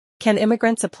Can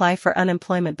immigrants apply for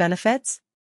unemployment benefits?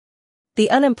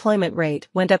 The unemployment rate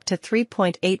went up to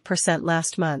 3.8%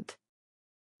 last month.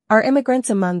 Are immigrants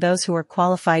among those who are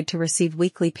qualified to receive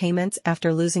weekly payments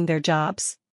after losing their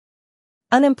jobs?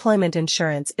 Unemployment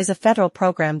insurance is a federal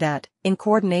program that, in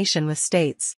coordination with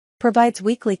states, provides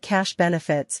weekly cash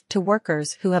benefits to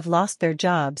workers who have lost their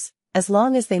jobs, as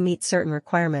long as they meet certain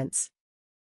requirements.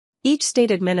 Each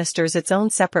state administers its own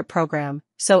separate program,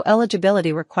 so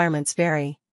eligibility requirements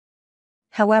vary.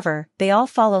 However, they all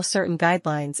follow certain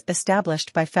guidelines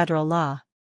established by federal law.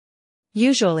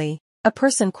 Usually, a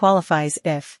person qualifies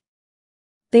if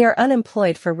they are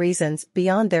unemployed for reasons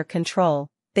beyond their control,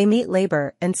 they meet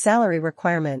labor and salary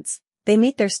requirements, they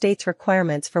meet their state's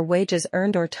requirements for wages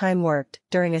earned or time worked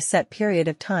during a set period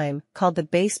of time called the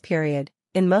base period.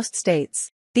 In most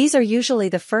states, these are usually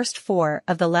the first 4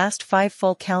 of the last 5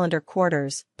 full calendar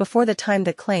quarters before the time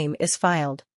the claim is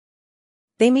filed.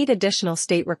 They meet additional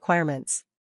state requirements.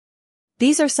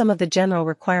 These are some of the general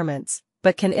requirements,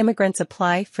 but can immigrants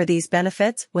apply for these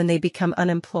benefits when they become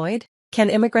unemployed? Can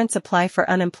immigrants apply for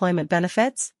unemployment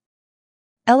benefits?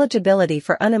 Eligibility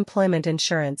for unemployment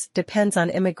insurance depends on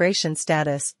immigration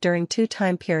status during 2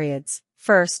 time periods.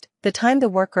 First, the time the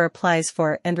worker applies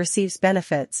for and receives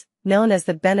benefits, known as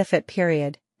the benefit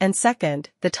period, and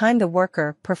second, the time the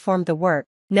worker performed the work,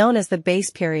 known as the base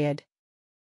period.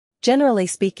 Generally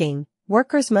speaking,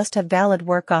 workers must have valid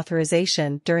work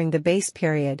authorization during the base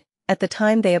period, at the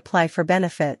time they apply for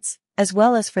benefits, as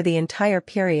well as for the entire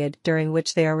period during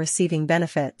which they are receiving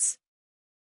benefits.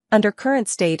 Under current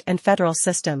state and federal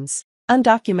systems,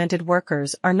 undocumented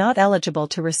workers are not eligible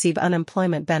to receive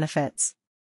unemployment benefits.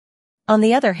 On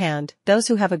the other hand, those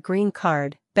who have a green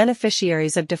card,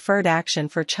 beneficiaries of Deferred Action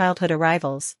for Childhood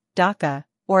Arrivals, DACA,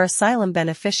 or asylum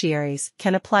beneficiaries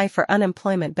can apply for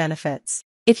unemployment benefits.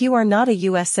 If you are not a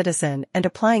U.S. citizen and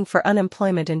applying for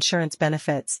unemployment insurance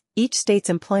benefits, each state's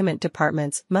employment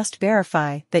departments must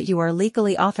verify that you are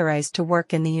legally authorized to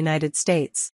work in the United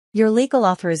States. Your legal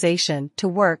authorization to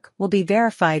work will be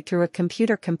verified through a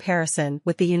computer comparison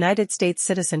with the United States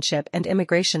Citizenship and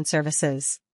Immigration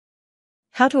Services.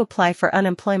 How to apply for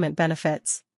unemployment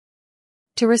benefits?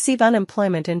 To receive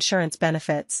unemployment insurance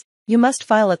benefits, you must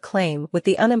file a claim with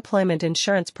the unemployment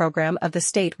insurance program of the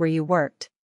state where you worked.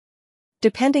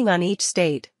 Depending on each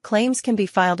state, claims can be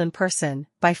filed in person,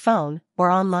 by phone, or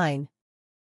online.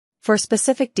 For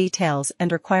specific details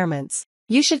and requirements,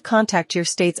 you should contact your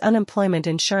state's unemployment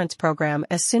insurance program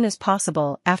as soon as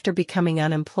possible after becoming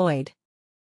unemployed.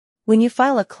 When you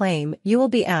file a claim, you will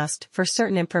be asked for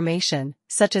certain information,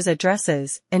 such as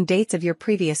addresses and dates of your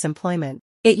previous employment.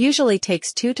 It usually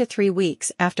takes 2 to 3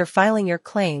 weeks after filing your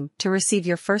claim to receive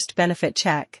your first benefit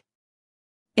check.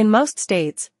 In most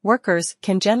states, workers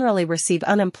can generally receive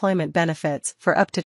unemployment benefits for up to